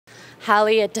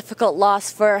Hallie, a difficult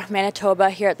loss for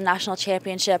Manitoba here at the National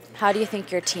Championship. How do you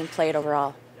think your team played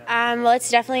overall? Well,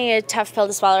 it's definitely a tough pill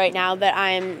to swallow right now, but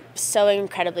I'm so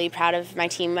incredibly proud of my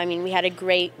team. I mean, we had a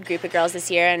great group of girls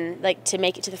this year, and to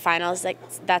make it to the finals,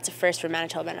 that's a first for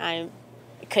Manitoba, and I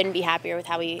couldn't be happier with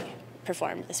how we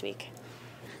performed this week.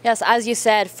 Yes, as you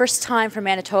said, first time for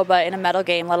Manitoba in a medal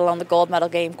game, let alone the gold medal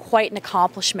game. Quite an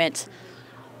accomplishment.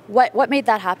 What made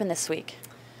that happen this week?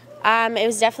 It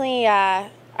was definitely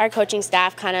our coaching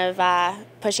staff kind of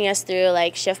pushing us through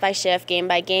shift by shift, game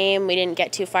by game. We didn't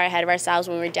get too far ahead of ourselves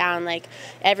when we were down.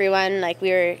 Everyone, we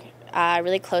were a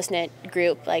really close-knit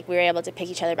group. We were able to pick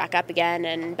each other back up again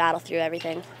and battle through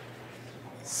everything.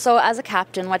 So as a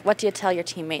captain, what do you tell your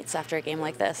teammates after a game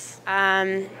like this?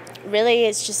 Really,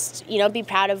 it's just, be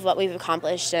proud of what we've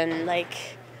accomplished, and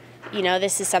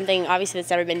this is something obviously that's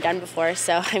never been done before.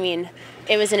 So, I mean,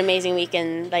 it was an amazing week,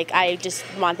 and I just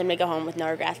want them to go home with no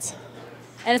regrets.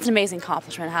 And it's an amazing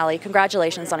accomplishment, Hallie.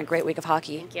 Congratulations on a great week of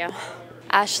hockey. Thank you.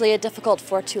 Ashley, a difficult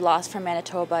 4-2 loss for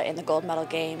Manitoba in the gold medal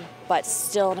game, but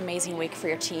still an amazing week for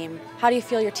your team. How do you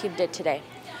feel your team did today?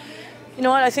 You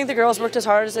know what, I think the girls worked as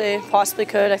hard as they possibly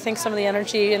could. I think some of the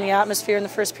energy and the atmosphere in the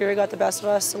first period got the best of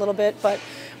us a little bit, but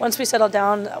once we settled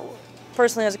down,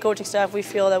 personally as a coaching staff, we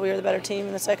feel that we were the better team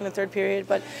in the second and third period,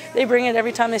 but they bring it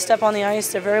every time they step on the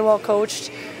ice. They're very well coached,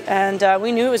 and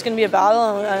we knew it was going to be a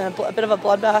battle and a bit of a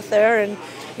bloodbath there, and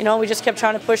we just kept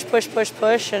trying to push,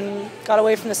 and got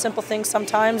away from the simple things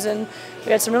sometimes, and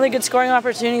we had some really good scoring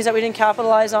opportunities that we didn't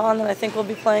capitalize on, and I think we'll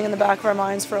be playing in the back of our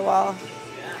minds for a while.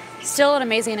 Still an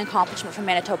amazing accomplishment for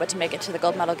Manitoba to make it to the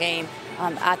gold medal game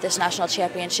at this national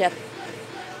championship.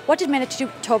 What did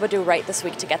Manitoba do right this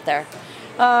week to get there?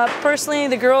 Personally,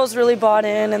 the girls really bought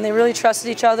in, and they really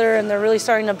trusted each other, and they're really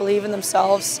starting to believe in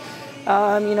themselves.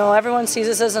 Everyone sees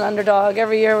us as an underdog.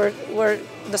 Every year we're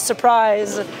the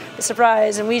surprise,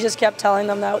 and we just kept telling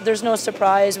them that there's no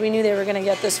surprise. We knew they were going to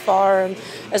get this far, and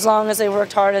as long as they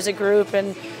worked hard as a group,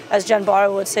 and as Jen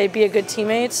Barr would say, be a good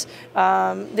teammates,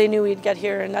 they knew we'd get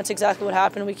here, and that's exactly what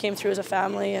happened. We came through as a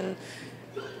family, and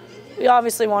we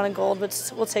obviously wanted gold,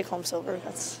 but we'll take home silver.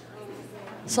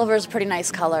 Silver is a pretty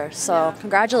nice color, so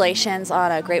congratulations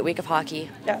on a great week of hockey.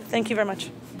 Yeah, thank you very much.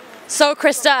 So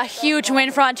Krista, huge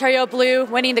win for Ontario Bleu,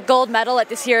 winning the gold medal at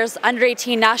this year's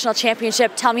Under-18 National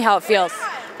Championship. Tell me how it feels.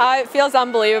 It feels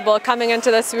unbelievable. Coming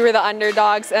into this, we were the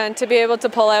underdogs, and to be able to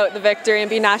pull out the victory and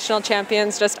be national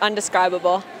champions, just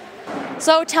undescribable.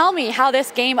 So tell me how this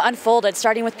game unfolded,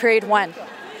 starting with period one.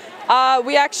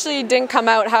 We actually didn't come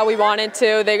out how we wanted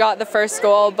to. They got the first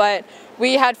goal, but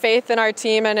we had faith in our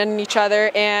team and in each other,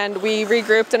 and we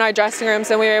regrouped in our dressing rooms,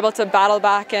 and we were able to battle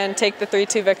back and take the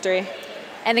 3-2 victory.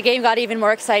 And the game got even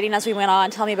more exciting as we went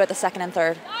on. Tell me about the second and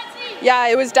third. Yeah,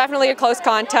 it was definitely a close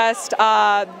contest.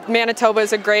 Manitoba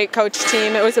is a great coach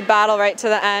team. It was a battle right to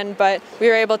the end, but we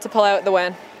were able to pull out the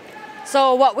win.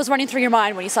 So what was running through your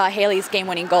mind when you saw Haley's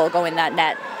game-winning goal go in that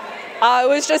net? It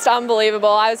was just unbelievable.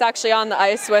 I was actually on the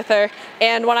ice with her,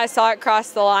 and when I saw it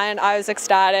cross the line, I was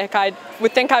ecstatic. I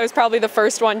would think I was probably the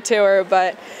first one to her,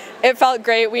 but it felt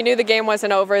great. We knew the game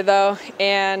wasn't over, though,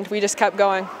 and we just kept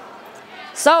going.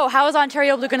 So how is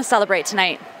Ontario Bleu going to celebrate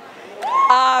tonight?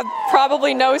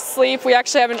 Probably no sleep. We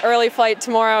actually have an early flight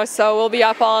tomorrow, so we'll be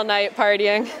up all night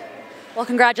partying. Well,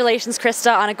 congratulations,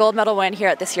 Krista, on a gold medal win here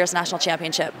at this year's National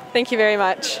Championship. Thank you very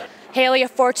much. Haley, a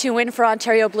 4-2 win for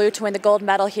Ontario Bleu to win the gold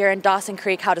medal here in Dawson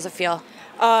Creek. How does it feel?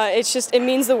 It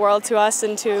means the world to us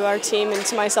and to our team, and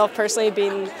to myself personally,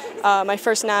 being my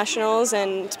first nationals,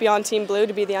 and to be on Team Blue,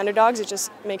 to be the underdogs, it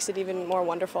just makes it even more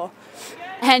wonderful.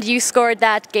 And you scored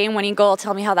that game-winning goal.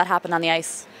 Tell me how that happened on the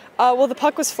ice. Well, the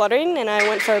puck was fluttering, and I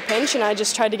went for a pinch, and I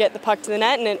just tried to get the puck to the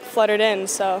net, and it fluttered in.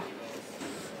 So,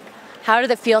 how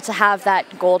did it feel to have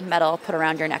that gold medal put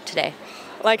around your neck today?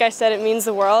 Like I said, it means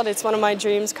the world. It's one of my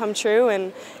dreams come true,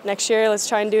 and next year, let's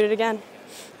try and do it again.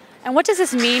 And what does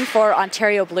this mean for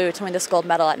Ontario Bleu to win this gold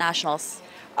medal at Nationals?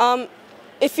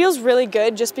 It feels really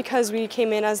good just because we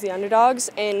came in as the underdogs,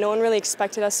 and no one really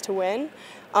expected us to win.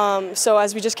 So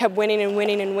as we just kept winning and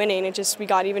winning and winning, we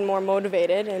got even more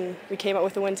motivated, and we came out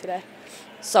with a win today.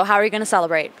 So how are you going to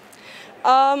celebrate?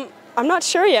 I'm not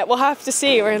sure yet. We'll have to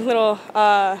see. We're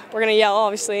going to yell,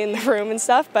 obviously, in the room and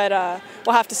stuff, but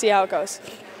we'll have to see how it goes.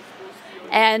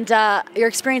 And your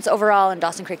experience overall in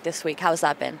Dawson Creek this week, how has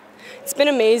that been? It's been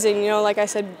amazing. Like I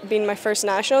said, being my first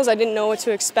nationals, I didn't know what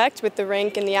to expect with the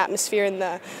rink and the atmosphere and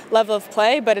the level of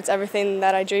play, but it's everything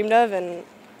that I dreamed of, and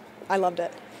I loved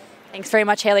it. Thanks very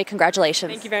much, Haley.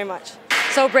 Congratulations. Thank you very much.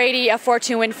 So Brady, a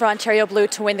 4-2 win for Ontario Bleu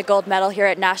to win the gold medal here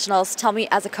at Nationals. Tell me,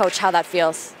 as a coach, how that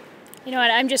feels. You know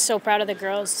what, I'm just so proud of the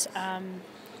girls.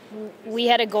 we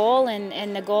had a goal,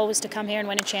 and the goal was to come here and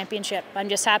win a championship. I'm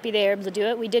just happy they were able to do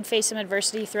it. We did face some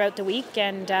adversity throughout the week,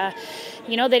 and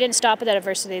you know, they didn't stop at that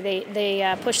adversity.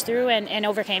 They pushed through and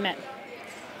overcame it.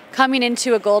 Coming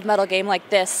into a gold medal game like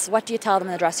this, what do you tell them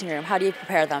in the dressing room? How do you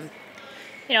prepare them?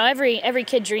 You know, every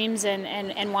kid dreams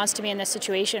and wants to be in this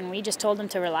situation. We just told them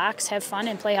to relax, have fun,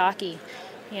 and play hockey.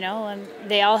 You know, and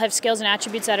they all have skills and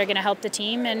attributes that are going to help the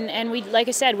team. And we, like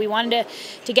I said, we wanted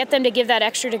to get them to give that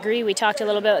extra degree. We talked a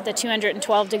little bit about the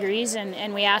 212 degrees,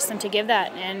 and we asked them to give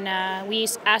that. And we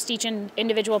asked each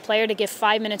individual player to give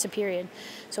 5 minutes a period.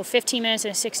 So 15 minutes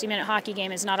in a 60-minute hockey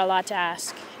game is not a lot to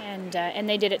ask. And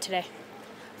they did it today.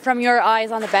 From your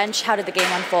eyes on the bench, how did the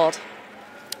game unfold?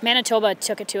 Manitoba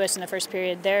took it to us in the first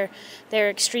period. They're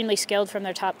extremely skilled from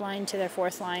their top line to their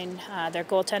fourth line. Their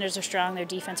goaltenders are strong, their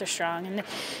defense are strong, and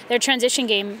their transition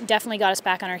game definitely got us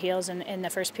back on our heels in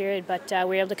the first period. But we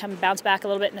were able to bounce back a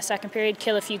little bit in the second period,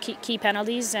 kill a few key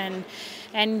penalties, and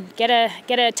get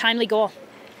a timely goal.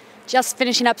 Just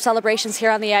finishing up celebrations here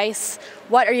on the ice,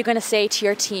 what are you going to say to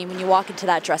your team when you walk into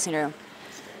that dressing room?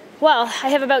 Well, I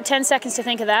have about 10 seconds to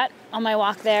think of that on my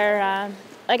walk there.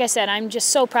 Like I said, I'm just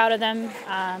so proud of them.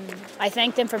 I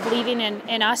thank them for believing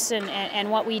in us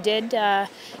and what we did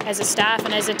as a staff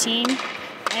and as a team.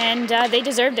 And they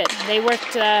deserved it. They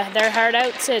worked their heart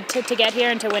out to get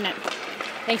here and to win it.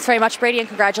 Thanks very much, Brady, and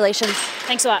congratulations.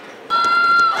 Thanks a lot.